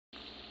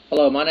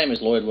Hello, my name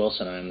is Lloyd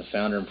Wilson. I am the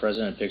founder and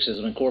president of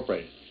Pyxism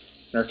Incorporated.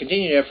 In our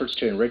continued efforts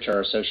to enrich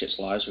our associates'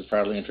 lives, we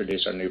proudly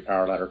introduced our new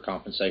Power Ladder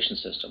compensation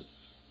system.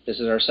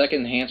 This is our second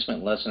enhancement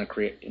in less than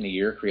a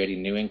year,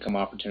 creating new income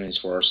opportunities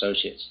for our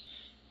associates.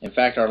 In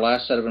fact, our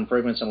last set of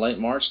improvements in late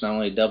March not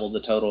only doubled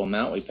the total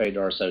amount we paid to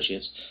our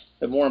associates,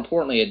 but more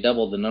importantly, it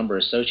doubled the number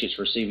of associates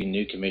receiving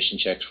new commission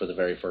checks for the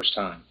very first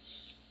time.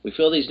 We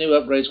feel these new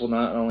upgrades will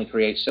not only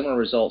create similar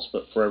results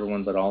for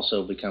everyone, but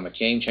also become a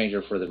game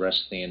changer for the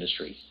rest of the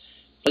industry.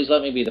 Please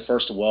let me be the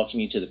first to welcome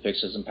you to the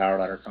Pyxism Power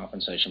Ladder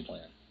Compensation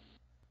Plan.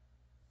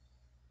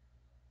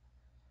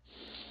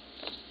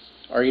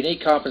 Our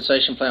unique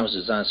compensation plan was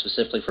designed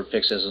specifically for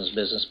Pyxism's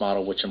business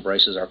model, which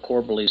embraces our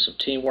core beliefs of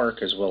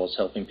teamwork as well as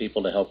helping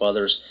people to help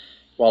others,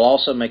 while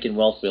also making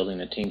wealth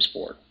building a team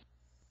sport.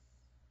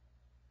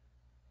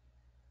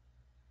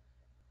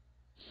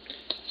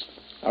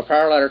 Our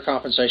Power Ladder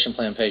compensation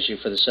plan pays you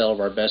for the sale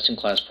of our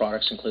best-in-class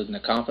products, including the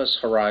Compass,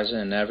 Horizon,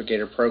 and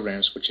Navigator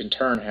programs, which in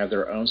turn have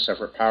their own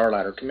separate Power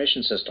Ladder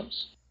commission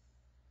systems.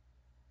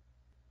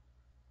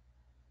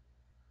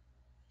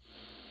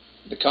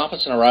 The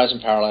Compass and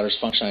Horizon Power Ladders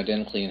function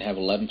identically and have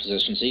 11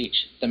 positions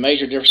each. The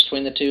major difference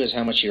between the two is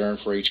how much you earn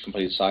for each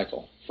completed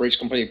cycle. For each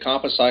completed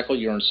Compass cycle,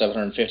 you earn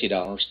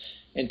 $750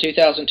 and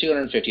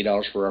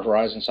 $2,250 for a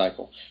Horizon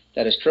cycle.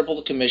 That is triple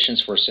the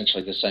commissions for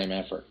essentially the same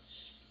effort.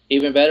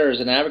 Even better is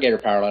the Navigator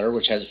Power Ladder,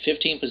 which has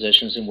 15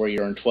 positions and where you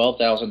earn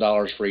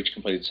 $12,000 for each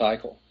completed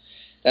cycle.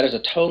 That is a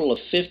total of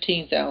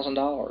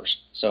 $15,000.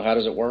 So how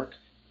does it work?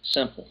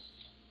 Simple.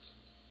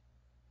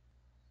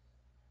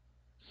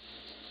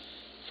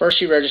 First,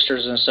 you register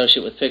as an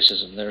associate with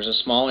Pyxism. There is a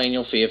small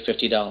annual fee of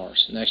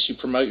 $50. Next, you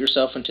promote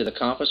yourself into the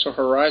Compass or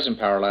Horizon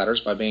Power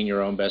Ladders by being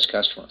your own best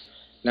customer.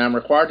 Now, I'm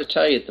required to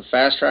tell you that the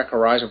Fast Track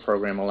Horizon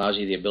program allows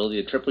you the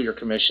ability to triple your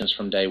commissions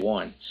from day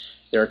one.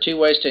 There are two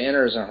ways to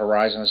enter as a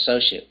Horizon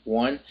Associate.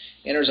 One,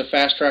 enter as a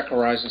Fast Track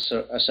Horizon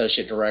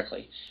Associate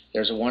directly.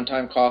 There's a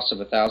one-time cost of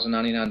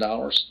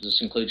 $1,099.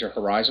 This includes your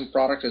Horizon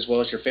product as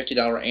well as your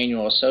 $50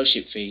 annual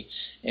associate fee,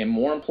 and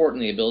more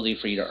importantly, the ability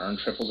for you to earn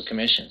triple the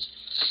commissions.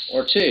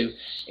 Or two,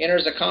 enter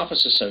as a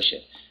Compass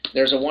Associate.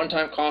 There's a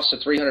one-time cost of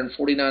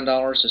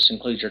 $349. This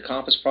includes your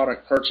Compass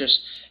product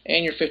purchase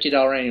and your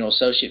 $50 annual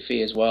associate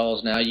fee, as well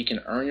as now you can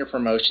earn your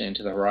promotion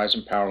into the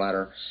Horizon Power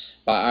Ladder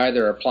by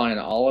either applying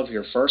all of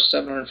your first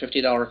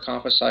 $750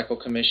 Compass cycle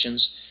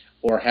commissions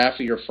or half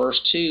of your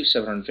first two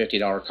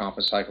 $750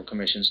 Compass cycle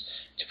commissions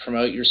to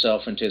promote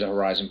yourself into the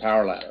Horizon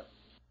Power Ladder.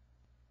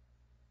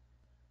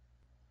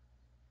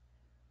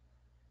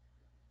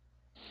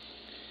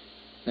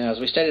 Now, as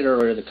we stated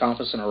earlier, the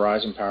Compass and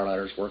Horizon Power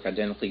Ladders work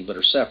identically but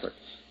are separate.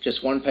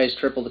 Just one pays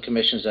triple the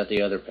commissions that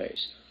the other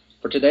pays.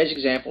 For today's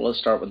example, let's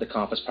start with the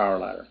Compass Power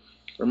Ladder.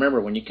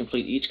 Remember, when you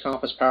complete each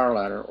Compass Power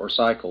Ladder or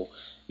cycle,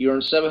 you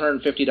earn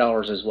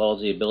 $750 as well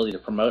as the ability to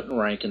promote and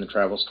rank in the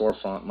Travel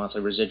Storefront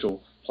monthly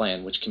residual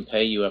plan, which can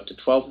pay you up to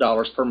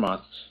 $12 per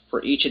month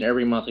for each and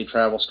every monthly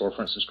Travel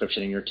Storefront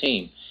subscription in your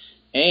team.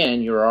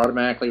 And you are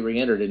automatically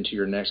re-entered into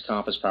your next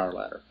Compass Power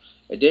Ladder.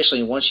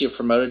 Additionally, once you have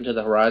promoted into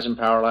the Horizon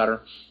Power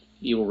Ladder,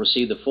 you will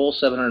receive the full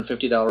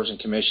 $750 in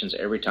commissions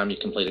every time you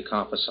complete a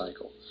Compass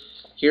cycle.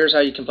 Here's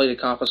how you complete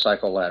a Compass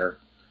cycle ladder.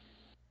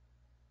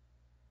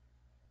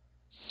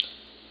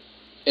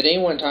 At any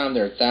one time,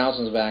 there are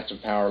thousands of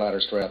active power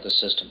ladders throughout the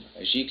system.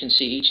 As you can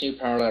see, each new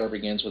power ladder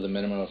begins with a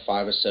minimum of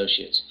 5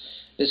 associates.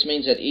 This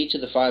means that each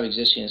of the 5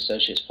 existing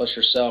associates plus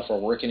yourself are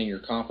working in your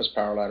Compass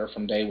Power Ladder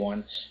from day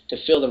one to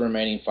fill the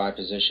remaining 5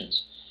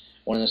 positions.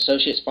 When an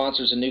associate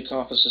sponsors a new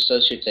Compass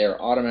associate, they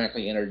are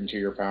automatically entered into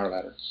your power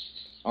ladder.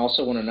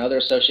 Also, when another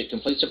associate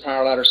completes a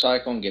power ladder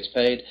cycle and gets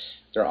paid,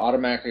 they're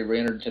automatically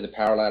re-entered into the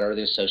power ladder of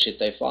the associate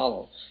they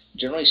follow.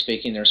 Generally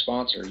speaking, their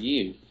sponsor,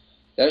 you.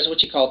 That is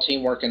what you call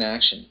teamwork in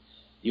action.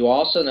 You will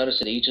also notice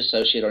that each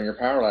associate on your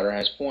power ladder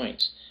has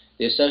points.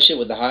 The associate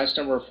with the highest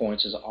number of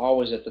points is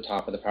always at the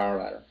top of the power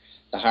ladder.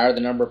 The higher the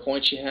number of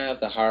points you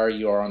have, the higher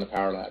you are on the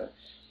power ladder.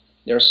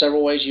 There are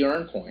several ways you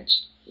earn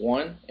points.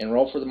 1.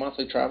 Enroll for the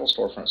monthly Travel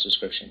Storefront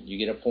subscription. You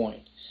get a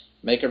point.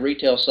 Make a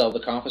retail sale of the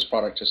Compass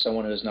product to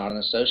someone who is not an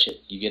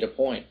associate. You get a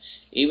point.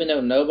 Even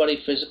though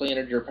nobody physically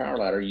entered your power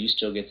ladder, you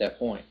still get that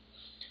point.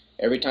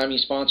 Every time you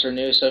sponsor a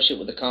new associate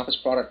with the Compass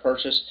product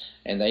purchase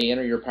and they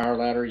enter your power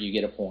ladder, you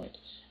get a point.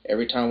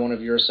 Every time one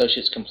of your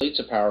associates completes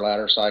a power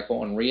ladder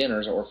cycle and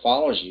re-enters or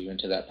follows you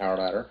into that power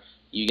ladder,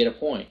 you get a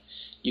point.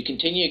 You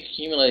continue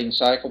accumulating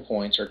cycle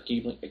points or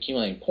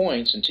accumulating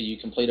points until you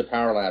complete a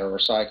power ladder or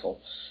cycle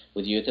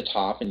with you at the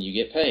top and you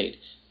get paid.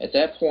 At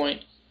that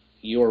point,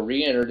 you are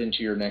re-entered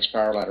into your next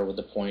power ladder with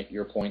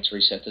your points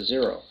reset to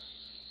 0.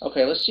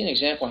 Okay, let's see an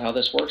example of how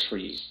this works for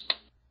you.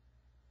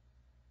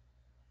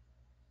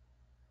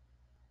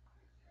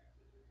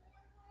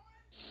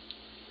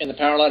 In the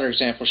power ladder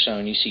example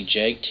shown, you see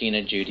Jake,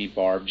 Tina, Judy,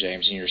 Barb,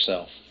 James, and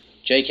yourself.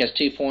 Jake has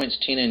 2 points,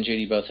 Tina and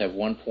Judy both have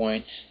 1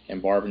 point,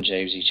 and Barb and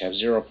James each have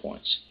 0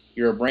 points.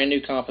 You're a brand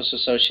new Compass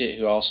associate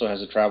who also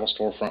has a Travel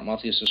Storefront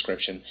monthly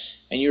subscription,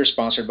 and you are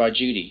sponsored by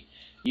Judy.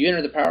 You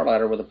enter the power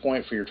ladder with a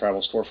point for your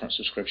Travel Storefront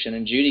subscription,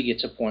 and Judy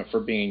gets a point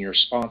for being your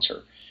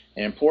sponsor.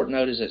 An important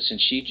note is that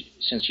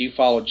since you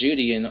followed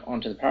Judy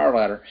onto the power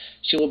ladder,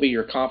 she will be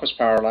your compass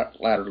power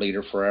ladder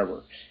leader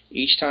forever.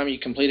 Each time you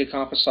complete a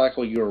compass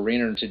cycle, you are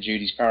re-entered into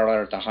Judy's power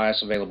ladder at the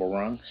highest available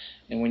rung,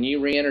 and when you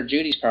re-enter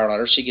Judy's power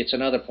ladder, she gets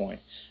another point.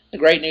 The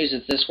great news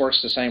is that this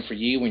works the same for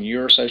you. When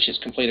your associates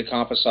complete a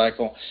compass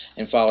cycle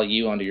and follow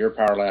you onto your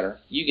power ladder,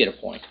 you get a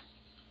point.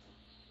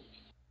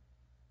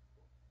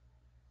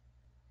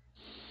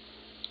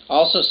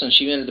 Also, since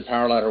you entered the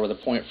power ladder with a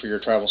point for your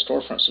travel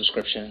storefront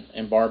subscription,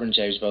 and Barb and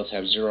James both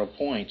have 0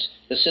 points,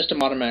 the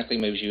system automatically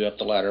moves you up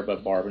the ladder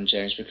above Barb and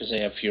James because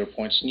they have fewer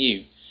points than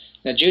you.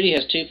 Now, Judy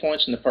has 2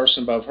 points, and the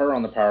person above her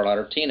on the power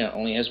ladder, Tina,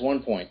 only has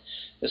 1 point.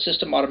 The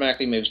system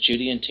automatically moves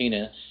Judy and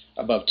Tina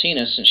above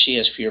Tina since she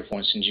has fewer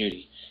points than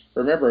Judy.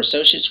 Remember,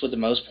 associates with the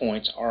most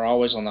points are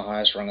always on the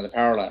highest rung of the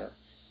power ladder.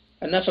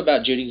 Enough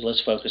about Judy,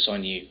 let's focus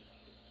on you.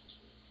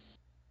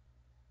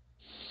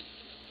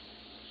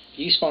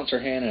 You sponsor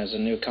Hannah as a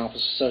new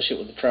Compass associate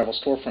with the Travel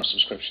Storefront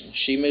subscription.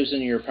 She moves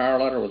into your power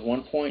ladder with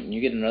 1 point, and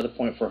you get another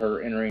point for her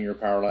entering your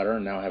power ladder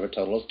and now have a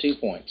total of 2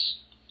 points.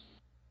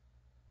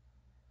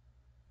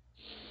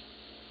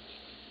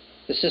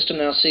 The system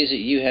now sees that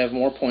you have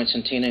more points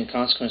than Tina, and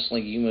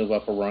consequently you move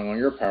up a rung on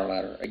your power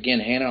ladder. Again,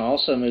 Hannah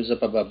also moves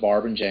up above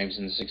Barb and James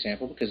in this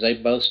example because they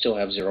both still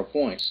have 0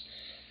 points.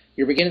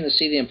 You're beginning to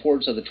see the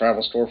importance of the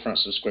Travel Storefront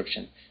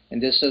subscription,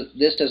 and this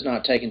does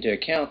not take into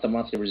account the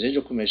monthly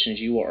residual commissions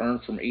you will earn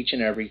from each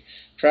and every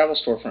Travel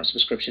Storefront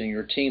subscription in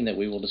your team that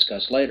we will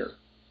discuss later.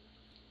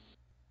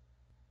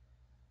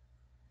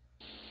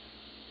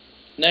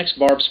 Next,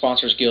 Barb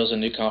sponsors Gil as a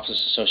new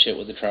Compass associate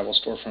with the Travel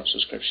Storefront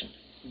subscription.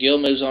 Gil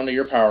moves on to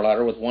your power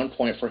ladder with 1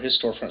 point for his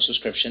storefront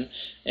subscription,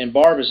 and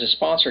Barb, as a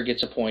sponsor,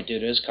 gets a point due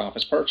to his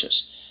Compass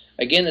purchase.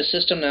 Again, the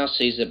system now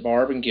sees that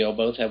Barb and Gil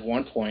both have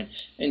 1 point,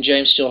 and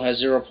James still has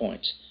 0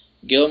 points.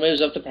 Gil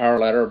moves up the power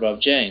ladder above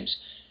James.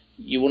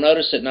 You will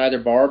notice that neither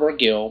Barb or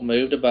Gil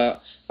moved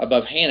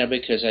above Hannah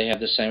because they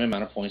have the same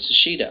amount of points as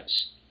she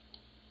does.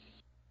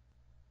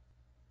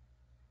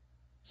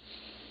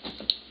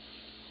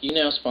 You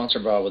now sponsor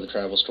Bob with a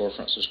Travel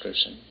Storefront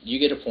subscription. You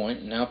get a point,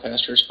 and now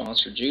pass your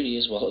sponsor Judy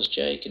as well as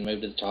Jake and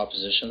move to the top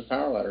position of the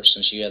power ladder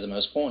since you have the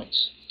most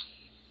points.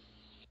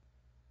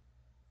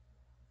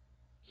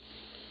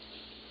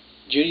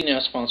 Judy now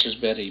sponsors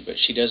Betty, but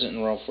she doesn't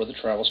enroll for the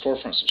Travel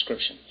Storefront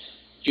subscription.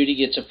 Judy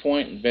gets a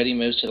point, and Betty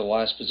moves to the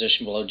last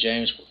position below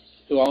James,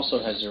 who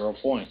also has 0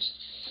 points.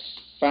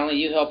 Finally,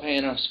 you help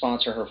Hannah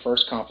sponsor her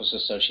first Compass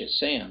associate,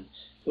 Sam,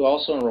 who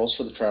also enrolls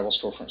for the Travel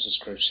Storefront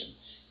subscription.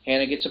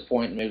 Hannah gets a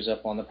point and moves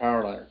up on the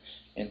power ladder.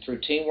 And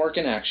through teamwork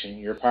and action,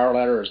 your power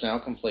ladder is now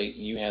complete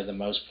and you have the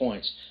most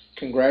points.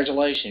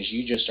 Congratulations,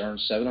 you just earned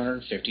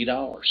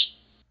 $750.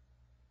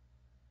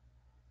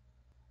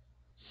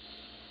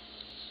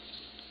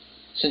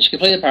 Since you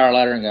completed the power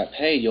ladder and got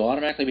paid, you'll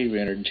automatically be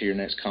re-entered into your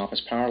next Compass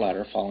power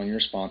ladder following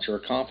your sponsor or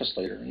Compass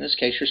leader, in this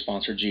case your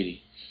sponsor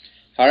Judy.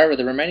 However,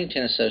 the remaining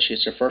 10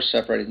 associates are first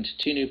separated into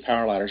 2 new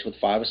power ladders with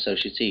 5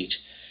 associates each.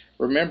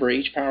 Remember,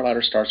 each power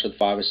ladder starts with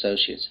 5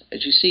 associates.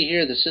 As you see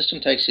here, the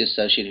system takes the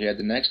associate who had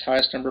the next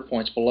highest number of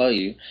points below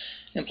you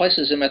and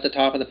places him at the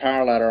top of the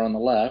power ladder on the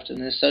left, and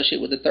the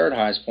associate with the third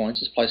highest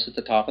points is placed at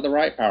the top of the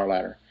right power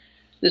ladder.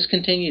 This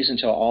continues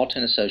until all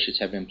 10 associates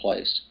have been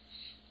placed.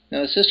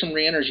 Now the system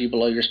re-enters you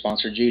below your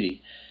sponsor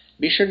Judy.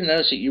 Be sure to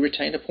notice that you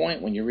retained a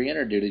point when you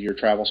re-entered due to your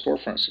Travel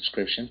Storefront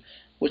subscription,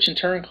 which in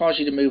turn caused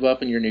you to move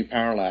up in your new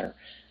power ladder.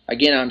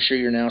 Again, I'm sure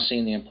you're now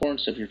seeing the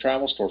importance of your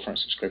Travel Storefront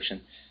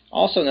subscription.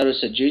 Also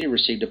notice that Judy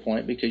received a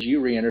point because you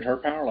re-entered her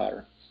power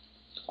ladder.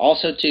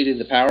 Also, due to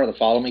the power of the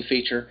Follow Me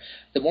feature,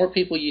 the more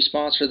people you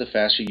sponsor, the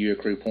faster you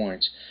accrue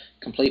points.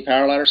 Complete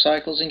power ladder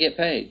cycles and get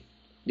paid.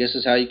 This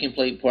is how you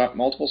complete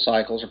multiple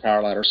cycles or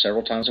power ladders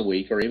several times a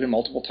week or even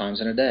multiple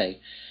times in a day.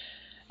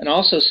 And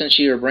also, since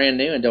you are brand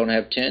new and don't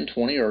have 10,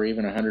 20, or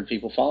even 100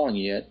 people following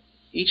you yet,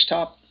 each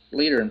top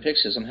leader in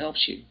Pyxism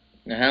helps you.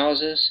 Now, how is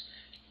this?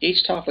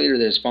 Each top leader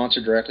that is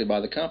sponsored directly by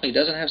the company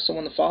doesn't have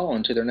someone to follow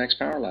into their next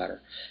power ladder.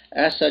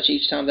 As such,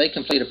 each time they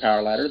complete a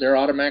power ladder, they're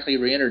automatically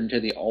re-entered into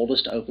the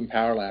oldest open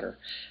power ladder.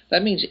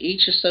 That means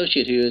each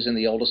associate who is in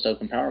the oldest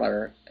open power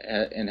ladder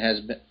and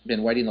has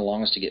been waiting the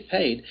longest to get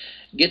paid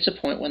gets a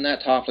point when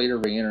that top leader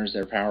re-enters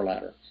their power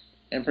ladder.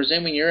 And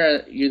presuming you're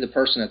the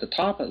person at the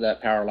top of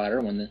that power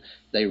ladder when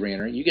they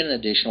re-enter, you get an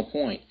additional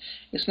point.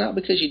 It's not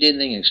because you did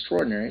anything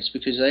extraordinary, it's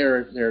because they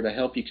are there to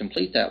help you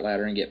complete that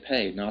ladder and get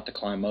paid, not to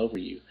climb over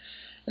you.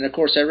 And of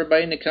course,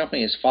 everybody in the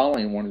company is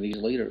following one of these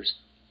leaders.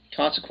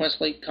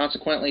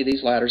 Consequently,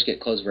 these ladders get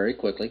closed very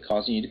quickly,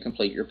 causing you to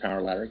complete your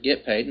power ladder,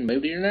 get paid, and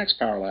move to your next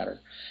power ladder.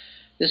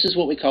 This is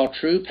what we call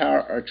true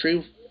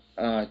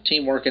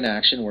teamwork in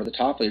action, where the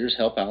top leaders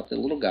help out the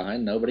little guy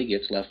and nobody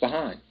gets left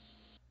behind.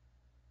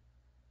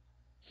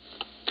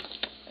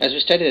 As we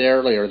stated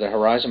earlier, the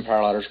Horizon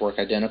power ladders work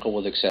identical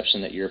with the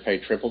exception that you're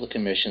paid triple the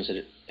commissions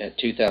at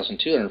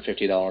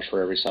 $2,250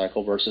 for every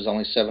cycle versus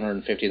only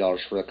 $750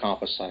 for the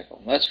Compass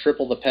cycle. That's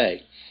triple the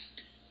pay.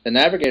 The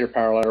Navigator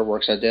power ladder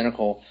works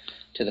identical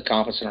to the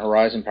Compass and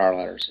Horizon power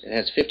ladders. It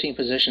has 15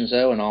 positions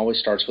though and always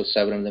starts with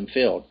 7 of them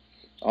filled.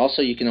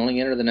 Also, you can only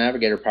enter the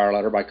Navigator Power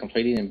Ladder by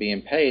completing and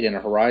being paid in a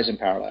Horizon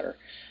Power Ladder.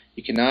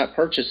 You cannot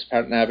purchase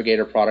the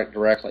Navigator product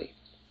directly.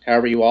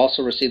 However, you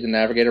also receive the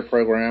Navigator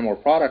program or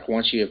product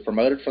once you have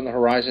promoted from the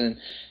Horizon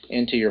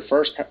into your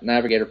first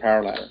Navigator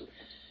Power Ladder.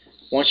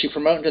 Once you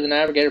promote into the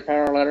Navigator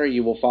Power Ladder,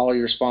 you will follow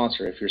your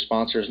sponsor. If your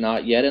sponsor is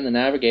not yet in the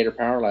Navigator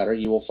Power Ladder,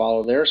 you will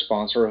follow their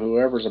sponsor or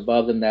whoever's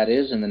above them that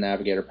is in the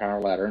Navigator Power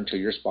Ladder until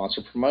your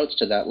sponsor promotes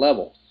to that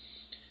level.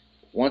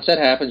 Once that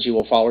happens, you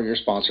will follow your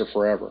sponsor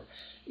forever.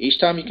 Each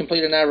time you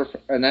complete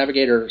a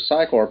Navigator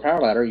cycle or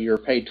Power Ladder, you are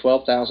paid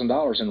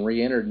 $12,000 and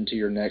re-entered into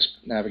your next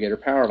Navigator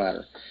Power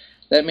Ladder.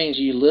 That means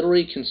you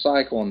literally can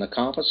cycle in the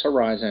Compass,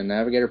 Horizon, and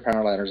Navigator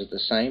Power Ladders at the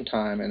same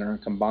time and earn a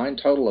combined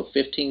total of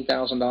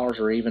 $15,000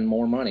 or even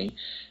more money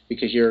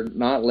because you're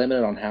not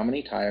limited on how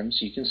many times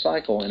you can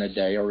cycle in a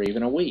day or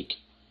even a week.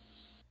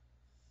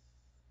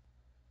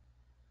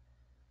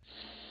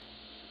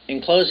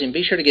 In closing,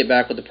 be sure to get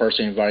back with the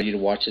person who invited you to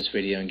watch this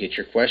video and get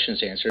your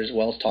questions answered as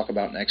well as talk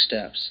about next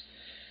steps.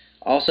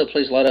 Also,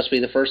 please let us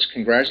be the first to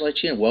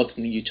congratulate you and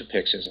welcome you to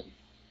Pyxism.